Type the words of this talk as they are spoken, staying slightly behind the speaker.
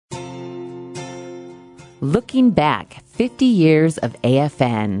Looking Back, 50 Years of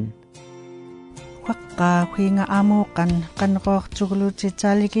AFN. Waqqa huinga amuqan qanqoq chugluti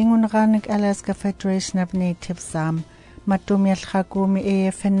talikingunqanik Alaska Federation of Natives Sam matumialqakumi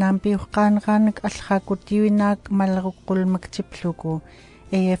AFN nampi uqqanqanik alqakutiwinak malruqqulmaktipluku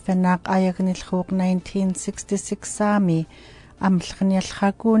AFNaq ayagnilquq 1966 Sami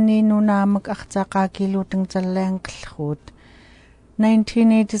amlqnialqakuni nunamak aqtaqakiluting tallanqlqut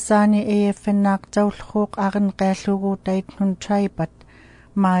 1980 sani AFNaq tawlquq aqnqallugu taitnun traibat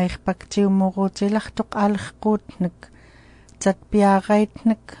mairpaktiumurutilaqtuq alqquutnik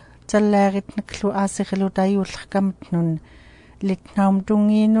tatpiaqaitnik tallaaritnik lu asiqlu tayullqamatnun litnaum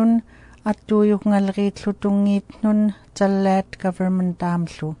tungiinun attuyuqngalriitlutungiitnun tallaat government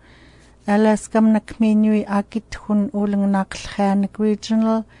taamlu Alaskam nakminui akithun ulngnaqlxaanik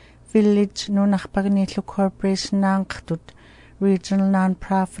regional village nunarpagnillu corporation naanqtut regional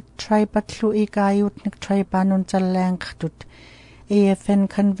non-profit tribatlu ikayutnik tribanun tallaanqtut AFN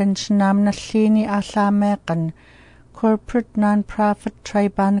convention namnallini allaameeqan corporate non-profit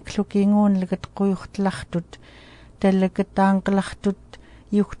tribanklukinguun ligat quyuxtlaqtut talakataanqlartut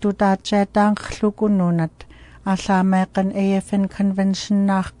yuqtutaatsaataanqlukununat allaameeqan AFN convention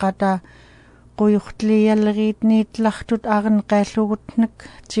naaqqata quyuxtliyaleriitniitlartut aqanqaallugutnik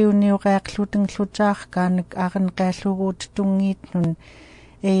tiuniuqaaqlutingllutaarkaanik aqanqaallugут tungiitnun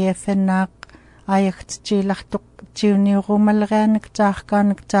AFN naaq ayaqtiilartuq tiuniurumalerianik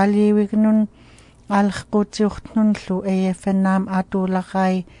taarkaanik taaliiwignun alqquutiurtnunlu AFN naam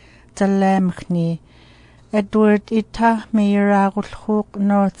atuularai tallaamikni Edward Ita Meiraarullruuq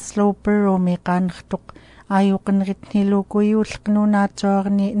North Slope Roomi qaanrtuq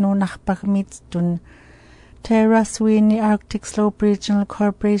ayuqinritnilukuyuulqnunaatoorni nunarpagmitstun Tara Sweeney Arctic Slope Regional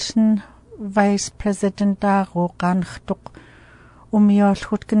Corporation Vice President aaru qaanrtuq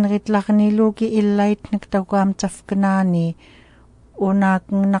umiorlutkinritlarnilugi illaitnik taguam tafkanaani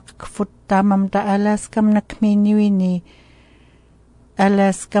unaaqnaqfut tamamta Alaskam nakminiwini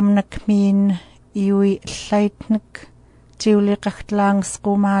Alaskam nakmin iwi llaitnik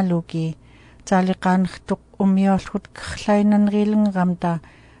tiuliqartlaangesqumaalugi taliqaanrtuq umiorlut khlainanrilngamta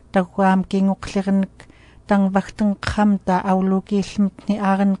taguam kinguqlirnik tangvagtenqamta aulugiillmitni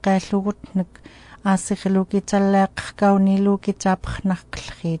aarenqaallugutnik asiqlugi tallaaqarkaunilugi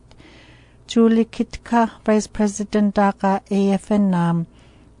taapernarqlriit Julie Kitka Vice President aaqa AFN naam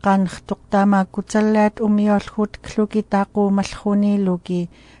qaanrtuq taamaakutallaat umiorlut klugi taaquumallunilugi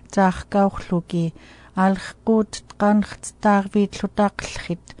taarkaurlugi alqquut qaanrt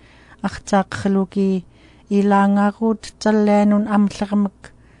taarviitlutaaqlrit aqtaaqlugi ilaangaruut tallaanun amllermak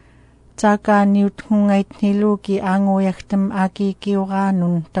taakaaniut hungaitnilugi aanguiagtam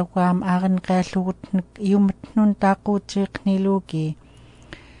aakikiuraanun taguam aarenqaallugutnik yumatnun taaquutiiqnilugi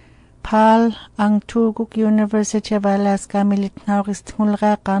Paul Angtuguk University of Alaska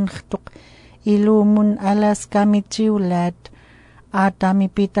militnauristngulreaqaanrtuq iluumun Alaska mitiulaat aatami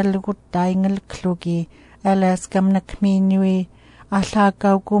pitalluguttaingalklugi Alaskam nakminui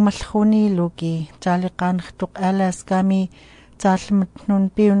allaqaukumallunilugi taaliqaanrtuq Alaskami taallmatnun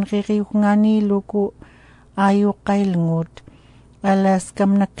piunririugnganilugu ayuqqailnguut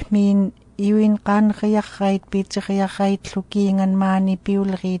Alaskam nakmin iwin qaanriarrait piiteriarraitlukiingan maani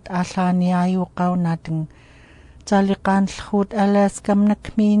piulriit allaani ayuqqaunating taaliqaanlluut Alaskam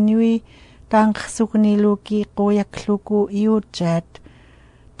nakminui taanqsugnilugi quyaklugu iutsaat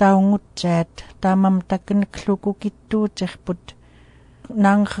taungutsaat tamamtaknaklugu kittuuterput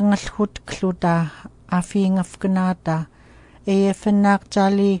naanqangallut kluta afiingafkanaata AFNaq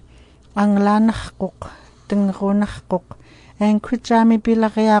tali anglaanarquq tingrunarquq Anchorage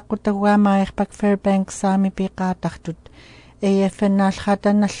pilariaaqutaguamairpak Fairbanks saami piqaatartut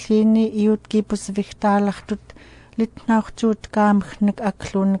AFN-naalqatanallini iutkipusvigtaalartut litnaurtuut kaamgnik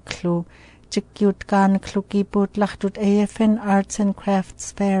aklunaklu tikkiut kaanaklukipuutlartut AFN Arts and Crafts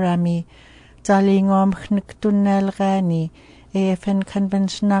Fairami talingoomgnik tunnaalraani AFN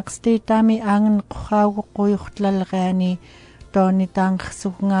Conventionaq Stateami aangenqurrauguquyurtlalraani tooni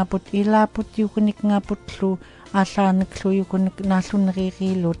taanqsugngaaput ilaaput yukunikngaputlu allaaniklu yukunik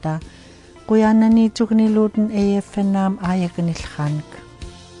naalluneriiriiluta quyananiitugniluuten AFN naam ayaganilqaanik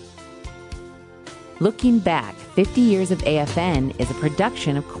Looking Back, 50 Years of AFN is a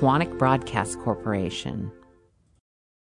production of Quantic Broadcast Corporation.